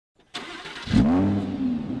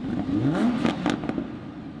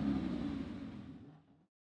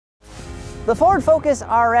The Ford Focus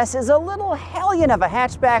RS is a little hellion of a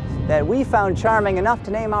hatchback that we found charming enough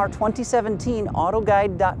to name our 2017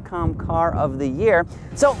 AutoGuide.com Car of the Year.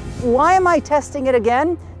 So why am I testing it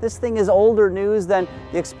again? This thing is older news than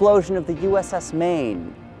the explosion of the USS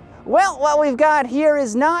Maine. Well, what we've got here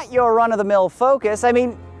is not your run-of-the-mill Focus. I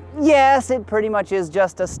mean, yes, it pretty much is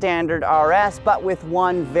just a standard RS, but with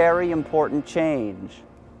one very important change.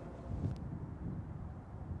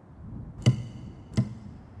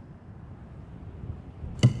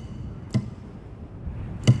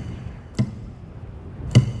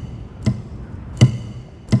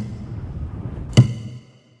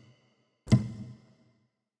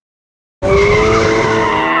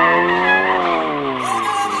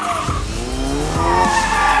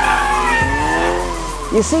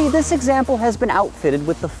 You see, this example has been outfitted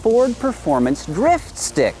with the Ford Performance Drift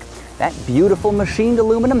Stick. That beautiful machined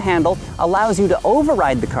aluminum handle allows you to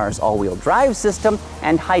override the car's all-wheel drive system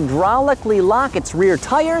and hydraulically lock its rear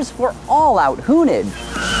tires for all-out hoonage.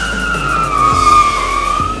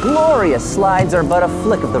 Glorious slides are but a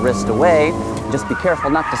flick of the wrist away. Just be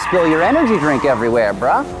careful not to spill your energy drink everywhere,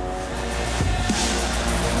 bruh.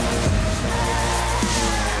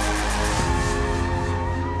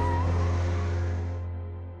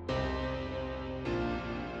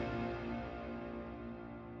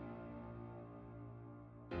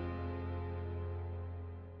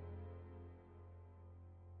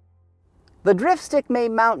 The drift stick may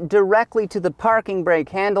mount directly to the parking brake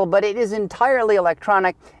handle, but it is entirely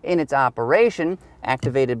electronic in its operation.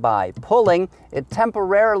 Activated by pulling, it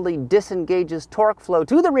temporarily disengages torque flow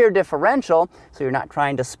to the rear differential, so you're not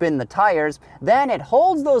trying to spin the tires. Then it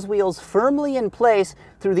holds those wheels firmly in place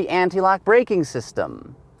through the anti-lock braking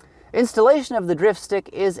system. Installation of the drift stick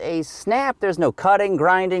is a snap. There's no cutting,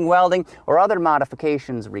 grinding, welding, or other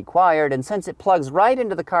modifications required, and since it plugs right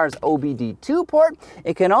into the car's OBD2 port,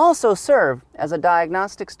 it can also serve as a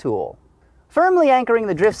diagnostics tool. Firmly anchoring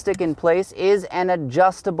the drift stick in place is an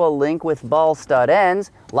adjustable link with ball stud ends.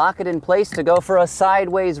 Lock it in place to go for a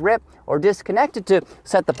sideways rip, or disconnect it to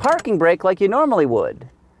set the parking brake like you normally would.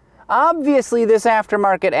 Obviously, this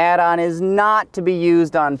aftermarket add-on is not to be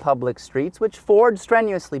used on public streets, which Ford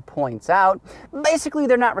strenuously points out. Basically,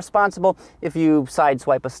 they're not responsible if you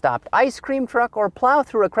sideswipe a stopped ice cream truck or plow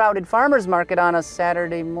through a crowded farmer's market on a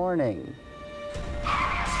Saturday morning.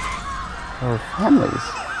 There are families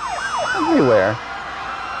everywhere.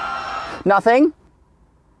 Nothing?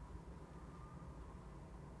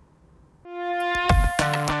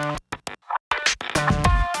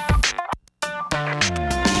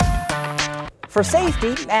 For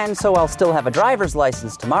safety, and so I'll still have a driver's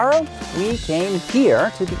license tomorrow, we came here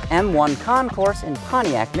to the M1 Concourse in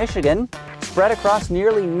Pontiac, Michigan, spread across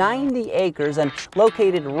nearly 90 acres and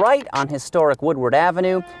located right on historic Woodward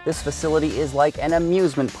Avenue. This facility is like an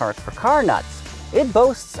amusement park for car nuts. It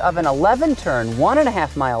boasts of an 11-turn,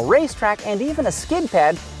 1.5-mile racetrack and even a skid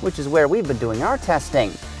pad, which is where we've been doing our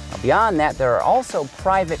testing. Now, beyond that, there are also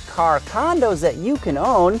private car condos that you can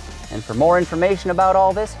own. And for more information about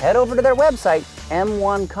all this, head over to their website,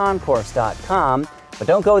 m1concourse.com. But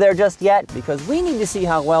don't go there just yet, because we need to see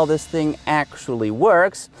how well this thing actually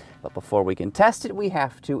works. But before we can test it, we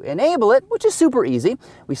have to enable it, which is super easy.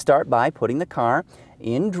 We start by putting the car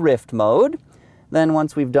in drift mode. Then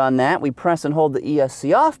once we've done that, we press and hold the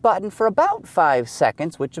ESC off button for about 5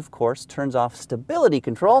 seconds, which of course turns off stability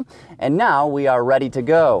control. And now we are ready to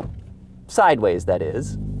go. Sideways, that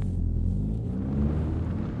is.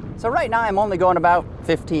 So right now I'm only going about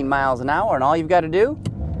 15 miles an hour, and all you've got to do,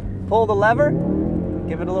 pull the lever,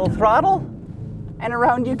 give it a little throttle, and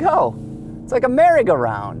around you go. It's like a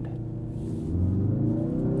merry-go-round.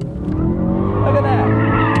 Look at that.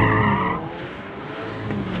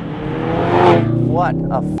 What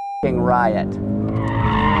a f***ing riot.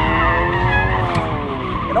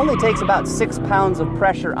 It only takes about 6 pounds of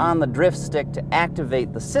pressure on the drift stick to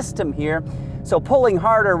activate the system here. So pulling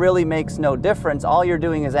harder really makes no difference. All you're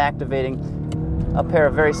doing is activating a pair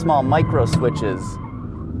of very small micro switches.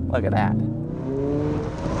 Look at that.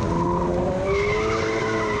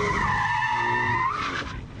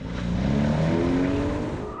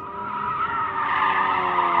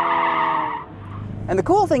 And the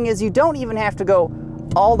cool thing is you don't even have to go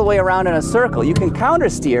all the way around in a circle. You can counter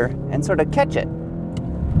steer and sort of catch it.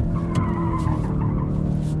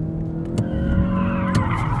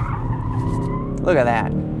 Look at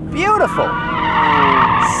that. Beautiful.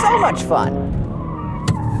 So much fun.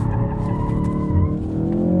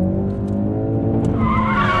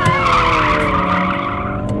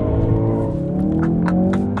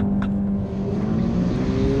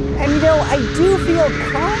 And you know, I do feel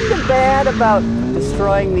kind of bad about destroying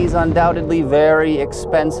destroying these undoubtedly very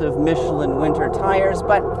expensive Michelin winter tires,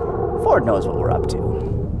 but Ford knows what we're up to.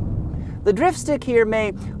 The drift stick here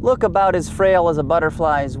may look about as frail as a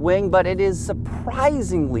butterfly's wing, but it is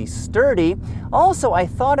surprisingly sturdy. Also, I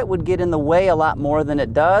thought it would get in the way a lot more than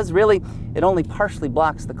it does. Really, it only partially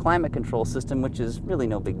blocks the climate control system, which is really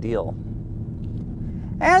no big deal.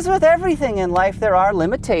 As with everything in life, there are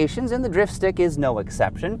limitations, and the drift stick is no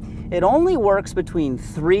exception. It only works between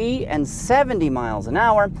 3 and 70 miles an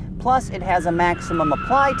hour, plus it has a maximum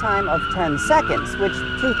apply time of 10 seconds, which,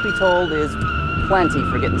 truth be told, is plenty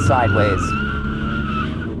for getting sideways.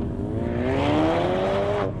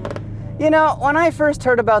 You know, when I first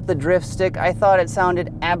heard about the drift stick, I thought it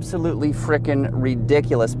sounded absolutely frickin'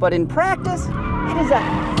 ridiculous, but in practice, it is a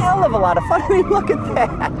hell of a lot of fun. I mean, look at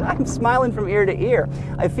that. I'm smiling from ear to ear.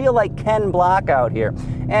 I feel like Ken Block out here.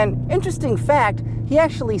 And interesting fact, he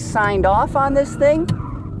actually signed off on this thing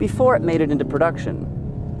before it made it into production.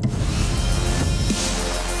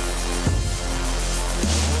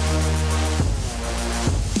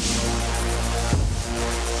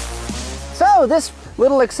 So this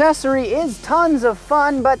little accessory is tons of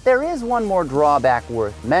fun, but there is one more drawback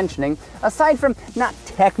worth mentioning. Aside from not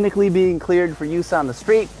technically being cleared for use on the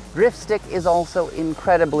street, drift stick is also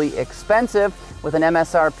incredibly expensive, with an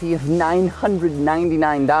MSRP of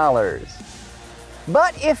 $999.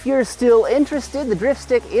 But if you're still interested, the drift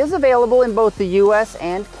stick is available in both the US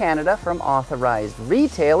and Canada from authorized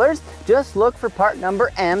retailers. Just look for part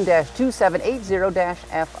number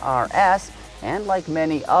M-2780-FRS. And like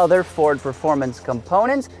many other Ford performance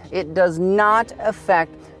components, it does not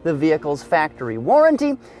affect the vehicle's factory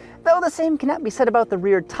warranty, though the same cannot be said about the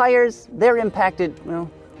rear tires. They're impacted,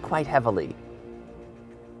 well, quite heavily.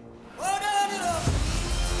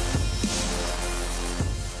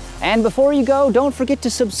 And before you go, don't forget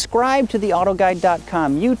to subscribe to the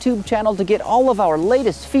AutoGuide.com YouTube channel to get all of our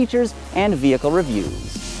latest features and vehicle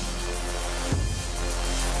reviews.